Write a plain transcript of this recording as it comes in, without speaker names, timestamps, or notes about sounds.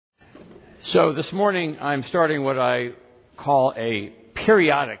So this morning I'm starting what I call a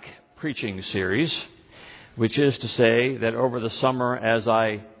periodic preaching series, which is to say that over the summer, as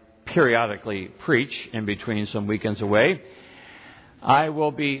I periodically preach in between some weekends away, I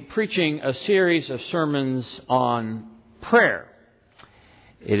will be preaching a series of sermons on prayer.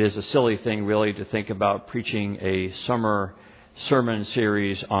 It is a silly thing really to think about preaching a summer sermon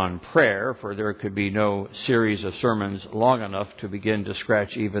series on prayer, for there could be no series of sermons long enough to begin to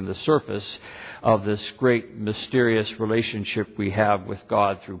scratch even the surface of this great mysterious relationship we have with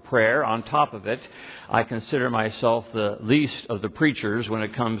God through prayer. On top of it, I consider myself the least of the preachers when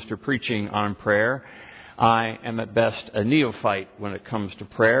it comes to preaching on prayer. I am at best a neophyte when it comes to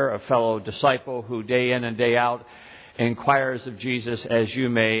prayer, a fellow disciple who day in and day out inquires of Jesus, as you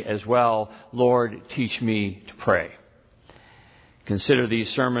may as well, Lord, teach me to pray. Consider these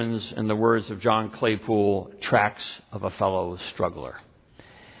sermons, in the words of John Claypool, tracks of a fellow struggler.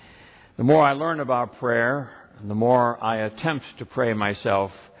 The more I learn about prayer, and the more I attempt to pray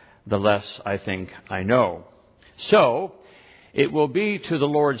myself, the less I think I know. So, it will be to the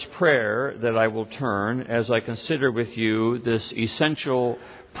Lord's Prayer that I will turn as I consider with you this essential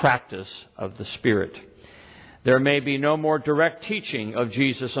practice of the Spirit. There may be no more direct teaching of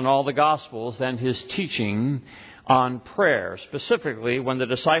Jesus in all the Gospels than his teaching on prayer, specifically when the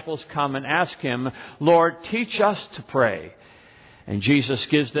disciples come and ask him, Lord, teach us to pray. And Jesus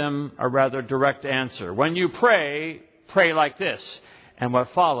gives them a rather direct answer. When you pray, pray like this. And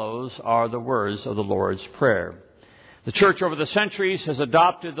what follows are the words of the Lord's Prayer. The church over the centuries has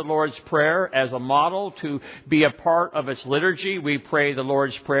adopted the Lord's Prayer as a model to be a part of its liturgy. We pray the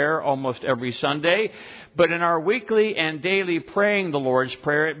Lord's Prayer almost every Sunday. But in our weekly and daily praying the Lord's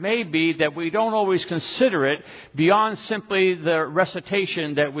Prayer, it may be that we don't always consider it beyond simply the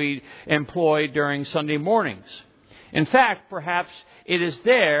recitation that we employ during Sunday mornings. In fact, perhaps it is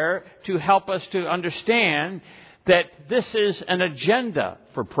there to help us to understand that this is an agenda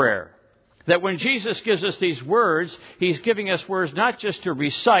for prayer. That when Jesus gives us these words, he's giving us words not just to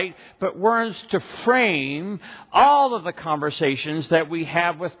recite, but words to frame all of the conversations that we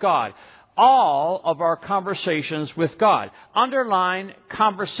have with God. All of our conversations with God. Underline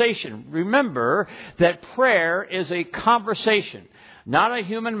conversation. Remember that prayer is a conversation. Not a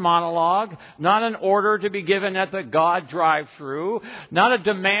human monologue, not an order to be given at the God drive-thru, not a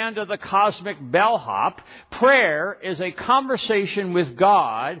demand of the cosmic bellhop. Prayer is a conversation with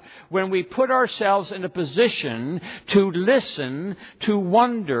God when we put ourselves in a position to listen, to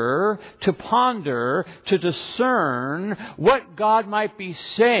wonder, to ponder, to discern what God might be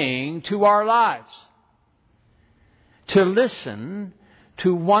saying to our lives. To listen,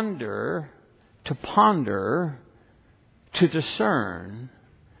 to wonder, to ponder, to discern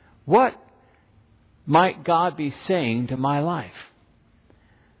what might God be saying to my life.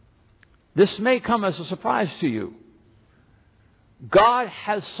 This may come as a surprise to you. God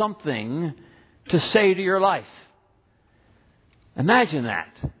has something to say to your life. Imagine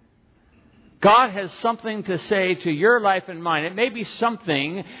that. God has something to say to your life and mine. It may be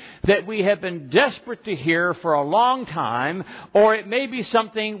something that we have been desperate to hear for a long time, or it may be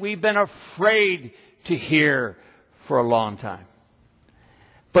something we've been afraid to hear for a long time.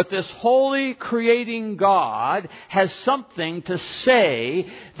 But this holy creating God has something to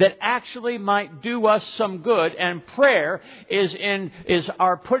say that actually might do us some good, and prayer is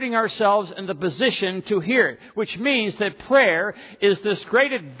our putting ourselves in the position to hear it, which means that prayer is this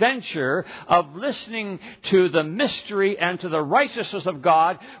great adventure of listening to the mystery and to the righteousness of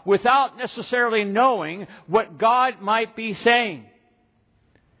God without necessarily knowing what God might be saying.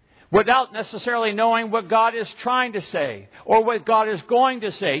 Without necessarily knowing what God is trying to say or what God is going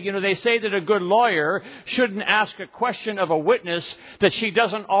to say. You know, they say that a good lawyer shouldn't ask a question of a witness that she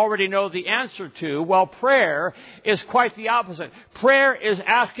doesn't already know the answer to. Well, prayer is quite the opposite. Prayer is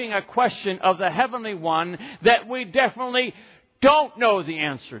asking a question of the Heavenly One that we definitely don't know the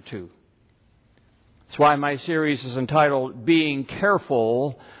answer to. That's why my series is entitled Being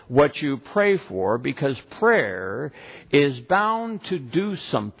Careful What You Pray For, because prayer is bound to do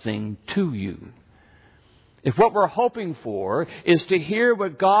something to you. If what we're hoping for is to hear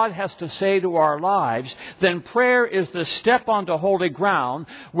what God has to say to our lives, then prayer is the step onto holy ground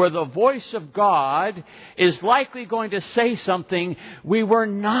where the voice of God is likely going to say something we were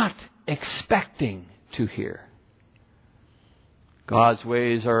not expecting to hear. God's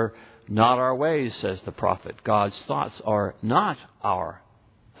ways are not our ways, says the prophet. God's thoughts are not our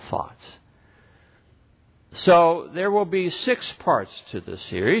thoughts. So there will be 6 parts to this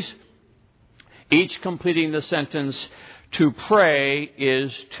series, each completing the sentence, to pray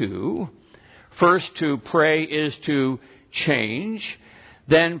is to. First, to pray is to change.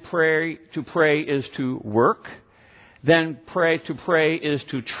 Then to pray is to work. Then to pray is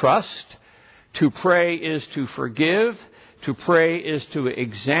to trust. To pray is to forgive. To pray is to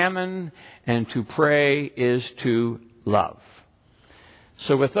examine. And to pray is to love.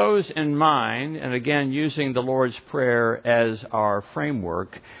 So with those in mind, and again using the Lord's Prayer as our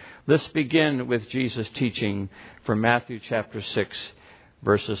framework, let's begin with Jesus' teaching from Matthew chapter 6,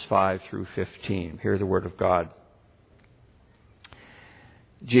 verses 5 through 15. Hear the word of God.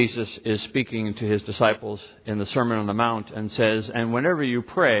 Jesus is speaking to his disciples in the Sermon on the Mount and says, "And whenever you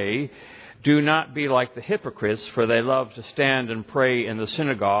pray, do not be like the hypocrites, for they love to stand and pray in the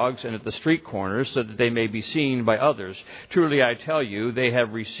synagogues and at the street corners so that they may be seen by others. Truly I tell you, they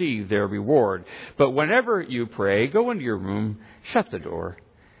have received their reward. But whenever you pray, go into your room, shut the door,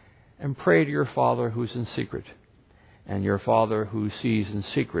 and pray to your Father who's in secret. And your Father who sees in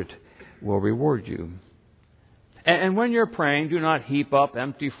secret will reward you. And when you're praying, do not heap up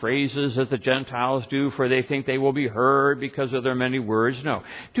empty phrases as the Gentiles do, for they think they will be heard because of their many words. No,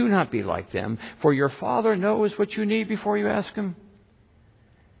 do not be like them, for your Father knows what you need before you ask Him.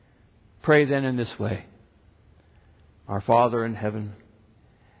 Pray then in this way. Our Father in heaven,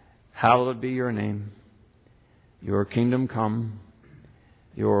 hallowed be your name. Your kingdom come.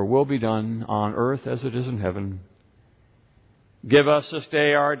 Your will be done on earth as it is in heaven. Give us this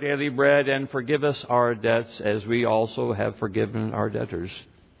day our daily bread, and forgive us our debts as we also have forgiven our debtors.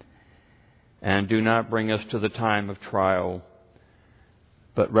 And do not bring us to the time of trial,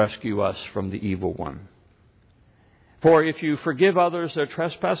 but rescue us from the evil one. For if you forgive others their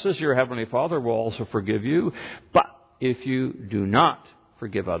trespasses, your heavenly Father will also forgive you. But if you do not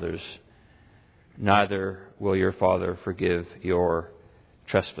forgive others, neither will your Father forgive your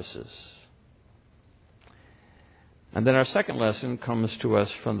trespasses." And then our second lesson comes to us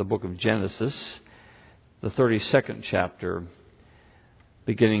from the book of Genesis, the 32nd chapter,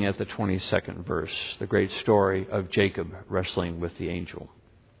 beginning at the 22nd verse, the great story of Jacob wrestling with the angel.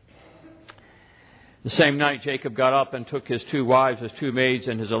 The same night Jacob got up and took his 2 wives, his 2 maids,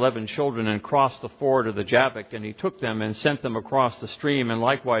 and his 11 children, and crossed the ford of the Jabbok. And he took them and sent them across the stream, and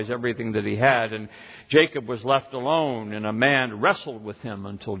likewise everything that he had. And Jacob was left alone, and a man wrestled with him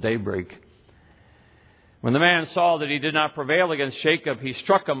until daybreak. When the man saw that he did not prevail against Jacob, he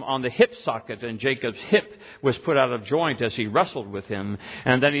struck him on the hip socket, and Jacob's hip was put out of joint as he wrestled with him.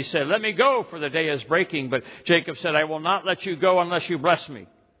 And then he said, "Let me go, for the day is breaking." But Jacob said, "I will not let you go unless you bless me."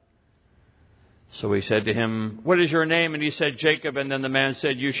 So he said to him, "What is your name?" And he said, "Jacob." And then the man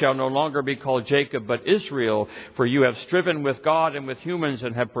said, "You shall no longer be called Jacob, but Israel, for you have striven with God and with humans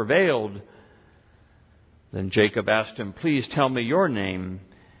and have prevailed." Then Jacob asked him, "Please tell me your name."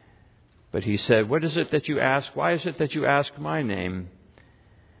 But he said, "What is it that you ask? Why is it that you ask my name?"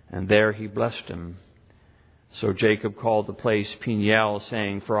 And there he blessed him. So Jacob called the place Peniel,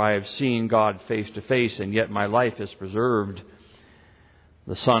 saying, "For I have seen God face to face, and yet my life is preserved."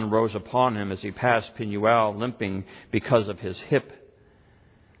 The sun rose upon him as he passed Peniel, limping because of his hip.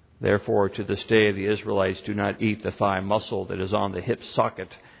 Therefore, to this day, the Israelites do not eat the thigh muscle that is on the hip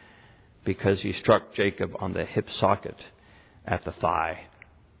socket, because he struck Jacob on the hip socket at the thigh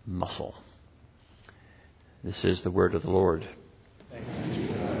muscle. This is the word of the Lord.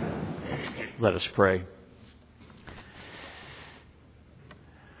 Let us pray.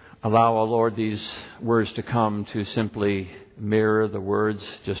 Allow, O Lord, these words to come to simply mirror the words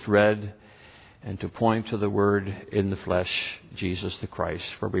just read and to point to the Word in the flesh, Jesus the Christ.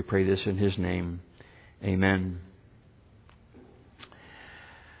 For we pray this in His name. Amen.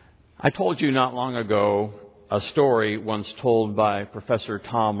 I told you not long ago a story once told by Professor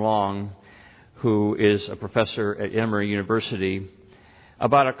Tom Long, who is a professor at Emory University,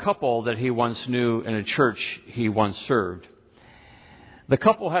 about a couple that he once knew in a church he once served. The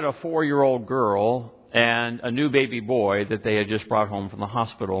couple had a 4-year-old girl and a new baby boy that they had just brought home from the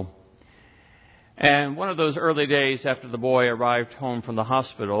hospital. And one of those early days after the boy arrived home from the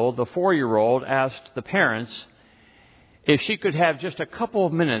hospital, the 4-year-old asked the parents if she could have just a couple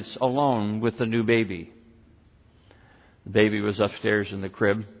of minutes alone with the new baby. The baby was upstairs in the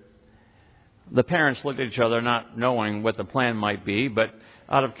crib. The parents looked at each other, not knowing what the plan might be, but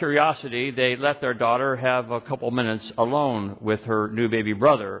out of curiosity, they let their daughter have a couple minutes alone with her new baby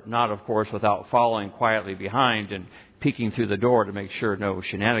brother, not, of course, without following quietly behind and peeking through the door to make sure no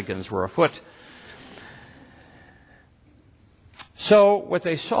shenanigans were afoot. So what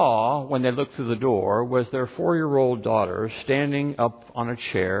they saw when they looked through the door was their 4-year-old daughter standing up on a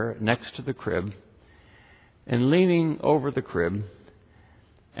chair next to the crib and leaning over the crib.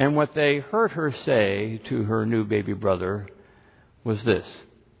 And what they heard her say to her new baby brother was this: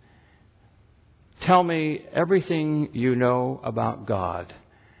 Tell me everything you know about God.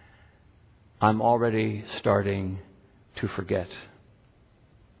 I'm already starting to forget.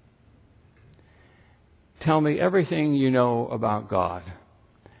 Tell me everything you know about God.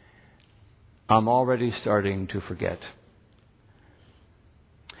 I'm already starting to forget.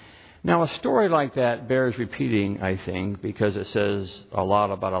 Now, a story like that bears repeating, I think, because it says a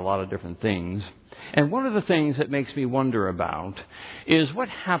lot about a lot of different things. And one of the things that makes me wonder about is what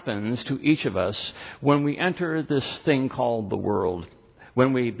happens to each of us when we enter this thing called the world,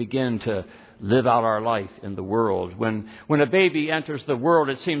 when we begin to live out our life in the world. When a baby enters the world,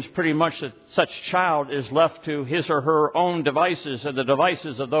 it seems pretty much that such child is left to his or her own devices and the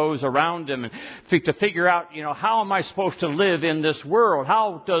devices of those around him, and to figure out, how am I supposed to live in this world?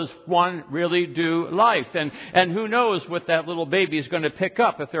 How does one really do life? And who knows what that little baby is going to pick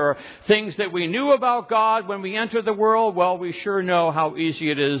up. If there are things that we knew about God when we enter the world, well, we sure know how easy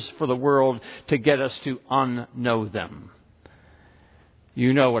it is for the world to get us to unknow them.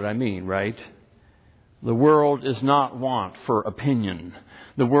 You know what I mean, right? The world is not want for opinion.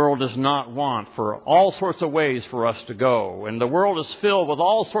 The world does not want for all sorts of ways for us to go. And the world is filled with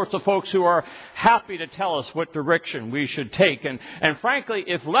all sorts of folks who are happy to tell us what direction we should take. And frankly,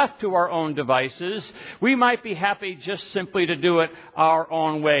 if left to our own devices, we might be happy just simply to do it our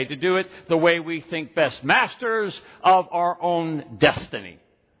own way, to do it the way we think best, masters of our own destiny.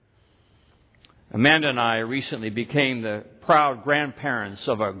 Amanda and I recently became the proud grandparents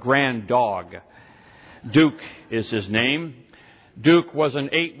of a grand dog. Duke is his name. Duke was an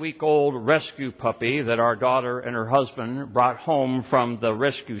 8-week-old rescue puppy that our daughter and her husband brought home from the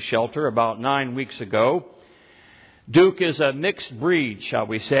rescue shelter about 9 weeks ago. Duke is a mixed breed, shall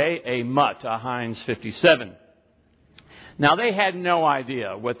we say, a mutt, a Heinz 57. Now, they had no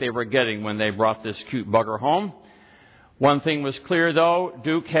idea what they were getting when they brought this cute bugger home. One thing was clear, though.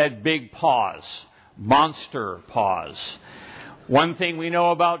 Duke had big paws, monster paws. One thing we know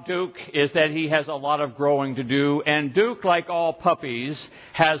about Duke is that he has a lot of growing to do. And Duke, like all puppies,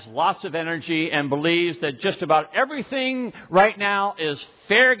 has lots of energy and believes that just about everything right now is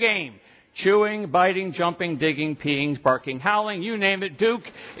fair game. Chewing, biting, jumping, digging, peeing, barking, howling, you name it. Duke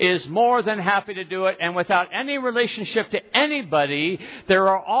is more than happy to do it. And without any relationship to anybody, there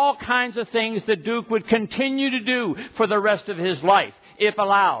are all kinds of things that Duke would continue to do for the rest of his life, if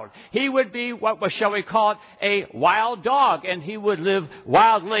allowed. He would be shall we call it, a wild dog, and he would live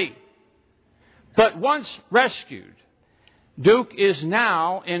wildly. But once rescued, Duke is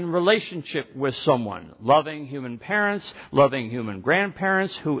now in relationship with someone, loving human parents, loving human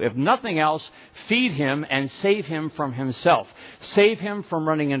grandparents, who, if nothing else, feed him and save him from himself. Save him from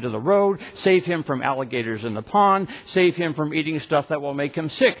running into the road, save him from alligators in the pond, save him from eating stuff that will make him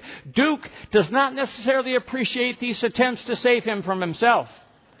sick. Duke does not necessarily appreciate these attempts to save him from himself.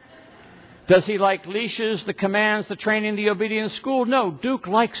 Does he like leashes, the commands, the training, the obedience school? No, Duke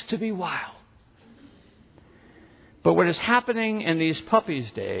likes to be wild. But what is happening in these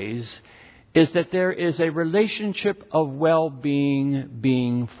puppies' days is that there is a relationship of well-being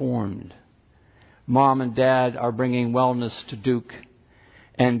being formed. Mom and Dad are bringing wellness to Duke,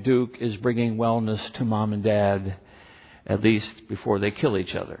 and Duke is bringing wellness to Mom and Dad, at least before they kill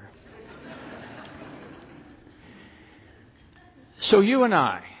each other. So you and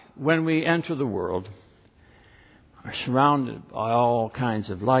I, when we enter the world, are surrounded by all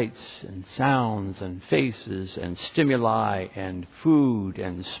kinds of lights and sounds and faces and stimuli and food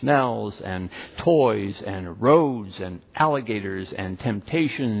and smells and toys and roads and alligators and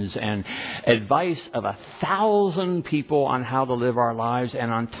temptations and advice of 1,000 people on how to live our lives.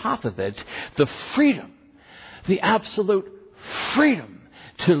 And on top of it, the freedom, the absolute freedom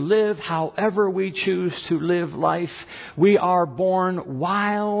to live however we choose to live life. We are born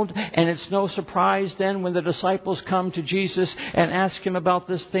wild, and it's no surprise then when the disciples come to Jesus and ask him about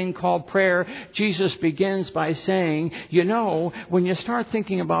this thing called prayer. Jesus begins by saying, when you start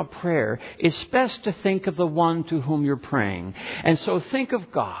thinking about prayer, it's best to think of the one to whom you're praying. And so think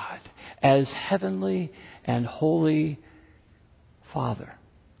of God as heavenly and holy Father.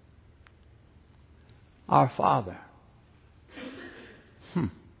 Our Father.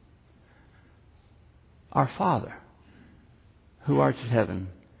 Our Father, who art in heaven,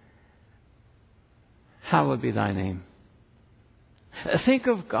 hallowed be thy name. Think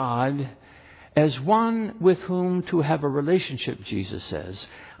of God as one with whom to have a relationship, Jesus says,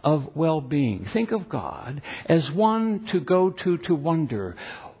 of well-being. Think of God as one to go to wonder,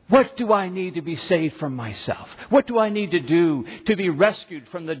 What do I need to be saved from myself? What do I need to do to be rescued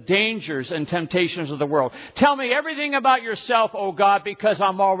from the dangers and temptations of the world? Tell me everything about yourself, oh God, because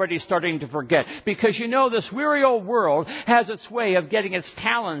I'm already starting to forget. Because you know this weary old world has its way of getting its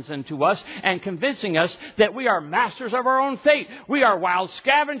talons into us and convincing us that we are masters of our own fate. We are wild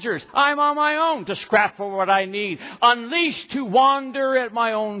scavengers. I'm on my own to scrap for what I need, unleashed to wander at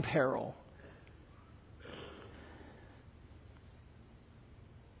my own peril.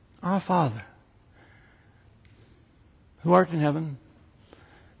 Our Father, who art in heaven,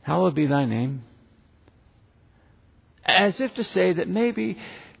 hallowed be thy name. As if to say that maybe,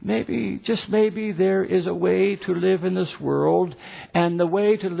 just maybe there is a way to live in this world, and the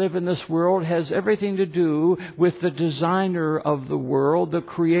way to live in this world has everything to do with the designer of the world, the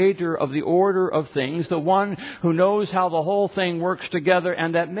creator of the order of things, the one who knows how the whole thing works together,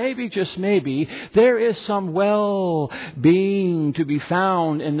 and that maybe, just maybe, there is some well-being to be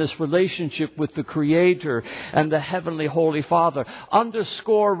found in this relationship with the Creator and the Heavenly Holy Father.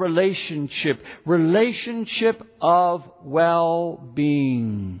 Underscore relationship of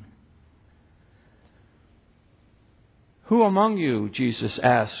well-being. Who among you, Jesus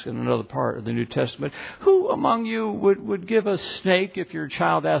asks in another part of the New Testament, who among you would give a snake if your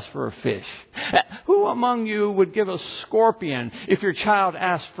child asked for a fish? Who among you would give a scorpion if your child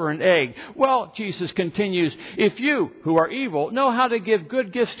asked for an egg? Well, Jesus continues, if you, who are evil, know how to give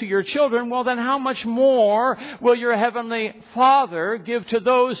good gifts to your children, well then how much more will your Heavenly Father give to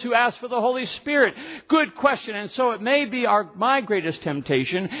those who ask for the Holy Spirit? Good question. And so it may be my greatest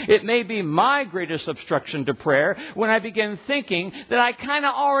temptation, it may be my greatest obstruction to prayer when I begin thinking that I kind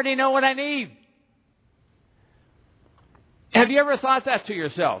of already know what I need. Have you ever thought that to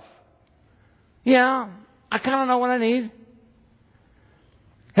yourself? Yeah, I kind of know what I need.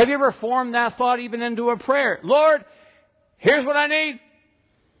 Have you ever formed that thought even into a prayer? Lord, here's what I need.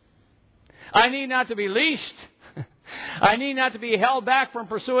 I need not to be leased. I need not to be held back from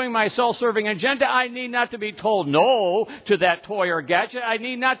pursuing my self-serving agenda. I need not to be told no to that toy or gadget. I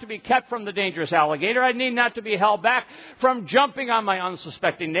need not to be kept from the dangerous alligator. I need not to be held back from jumping on my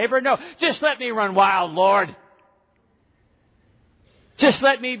unsuspecting neighbor. No, just let me run wild, Lord. Just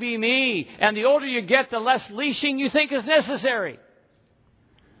let me be me. And the older you get, the less leashing you think is necessary.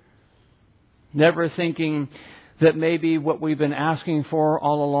 Never thinking that maybe what we've been asking for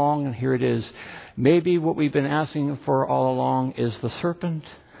all along, and here it is, maybe what we've been asking for all along is the serpent,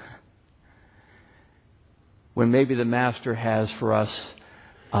 when maybe the Master has for us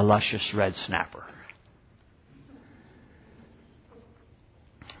a luscious red snapper.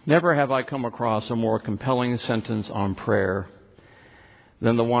 Never have I come across a more compelling sentence on prayer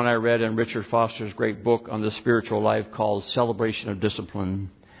than the one I read in Richard Foster's great book on the spiritual life called Celebration of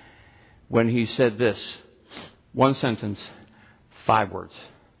Discipline, when he said this, one sentence, 5 words.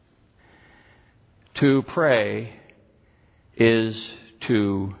 To pray is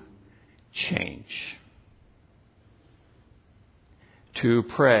to change. To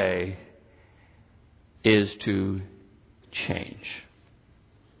pray is to change.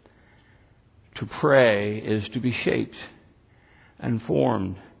 To pray is to be shaped and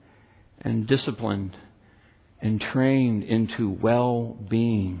formed and disciplined and trained into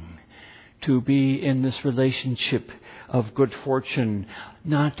well-being. To be in this relationship of good fortune,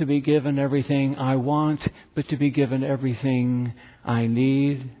 not to be given everything I want, but to be given everything I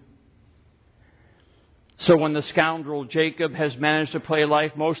need. So when the scoundrel Jacob has managed to play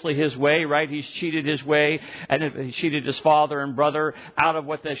life mostly his way, right? He's cheated his way, and he cheated his father and brother out of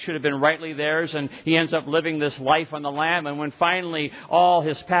what should have been rightly theirs, and he ends up living this life on the lam. And when finally all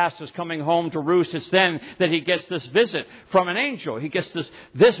his past is coming home to roost, it's then that he gets this visit from an angel. He gets this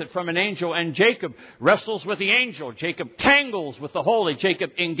visit from an angel, and Jacob wrestles with the angel. Jacob tangles with the holy.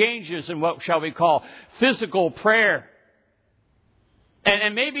 Jacob engages in what shall we call physical prayer.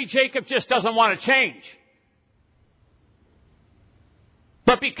 And maybe Jacob just doesn't want to change.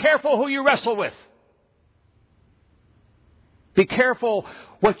 But be careful who you wrestle with. Be careful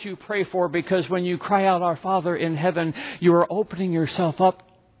what you pray for, because when you cry out, Our Father in heaven, you are opening yourself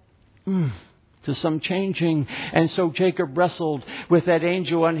up to some changing. And so Jacob wrestled with that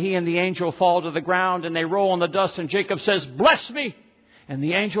angel, and he and the angel fall to the ground, and they roll in the dust, and Jacob says, bless me. And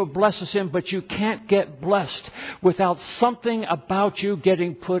the angel blesses him, but you can't get blessed without something about you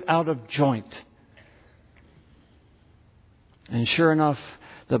getting put out of joint. And sure enough,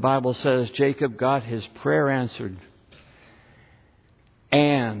 the Bible says Jacob got his prayer answered.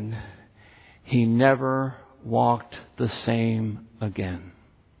 And he never walked the same again.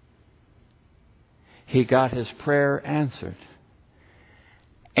 He got his prayer answered.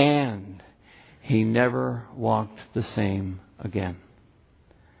 And he never walked the same again.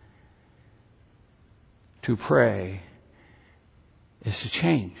 to pray is to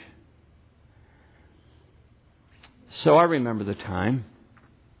change. So I remember the time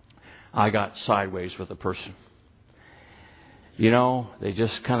I got sideways with a person. They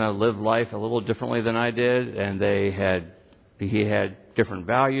just kind of lived life a little differently than I did, and he had different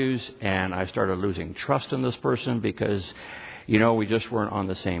values, and I started losing trust in this person because, we just weren't on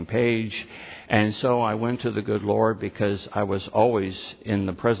the same page. And so I went to the good Lord, because I was always in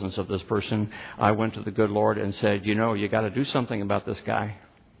the presence of this person. I went to the good Lord and said, you got to do something about this guy.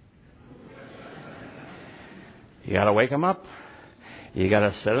 You got to wake him up. You got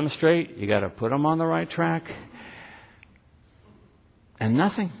to set him straight. You got to put him on the right track. And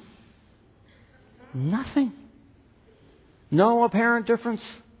nothing. No apparent difference.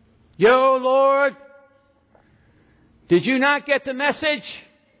 Yo, Lord, did you not get the message?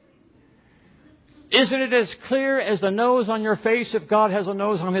 Isn't it as clear as the nose on your face if God has a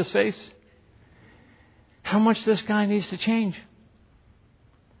nose on his face? How much this guy needs to change?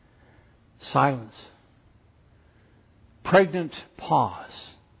 Silence. Pregnant pause.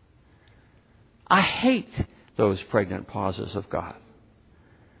 I hate those pregnant pauses of God,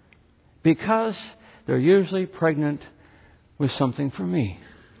 because they're usually pregnant with something for me.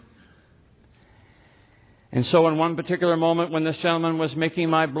 And so in one particular moment, when this gentleman was making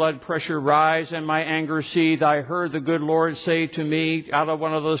my blood pressure rise and my anger seethe, I heard the good Lord say to me out of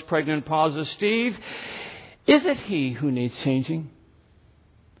one of those pregnant pauses, Steve, is it he who needs changing?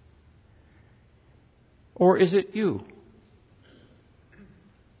 Or is it you?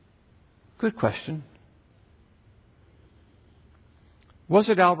 Good question. Was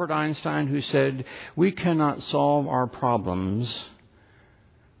it Albert Einstein who said, we cannot solve our problems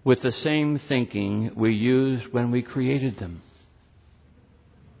with the same thinking we used when we created them?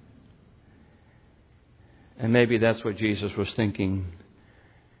 And maybe that's what Jesus was thinking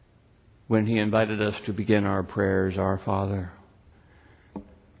when he invited us to begin our prayers. Our Father,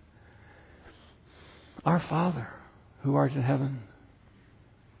 who art in heaven,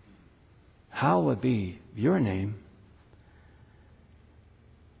 hallowed be your name.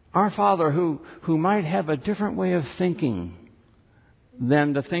 Our Father who might have a different way of thinking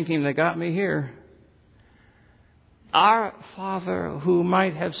than the thinking that got me here. Our Father who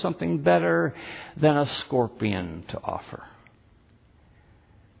might have something better than a scorpion to offer.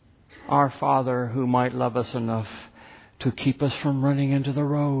 Our Father who might love us enough to keep us from running into the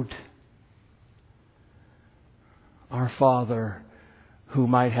road. Our Father who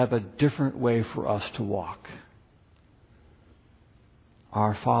might have a different way for us to walk.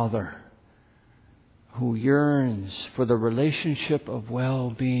 Our Father who yearns for the relationship of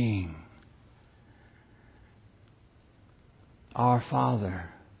well-being. Our Father,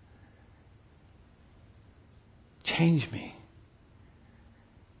 change me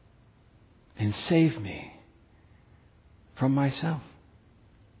and save me from myself.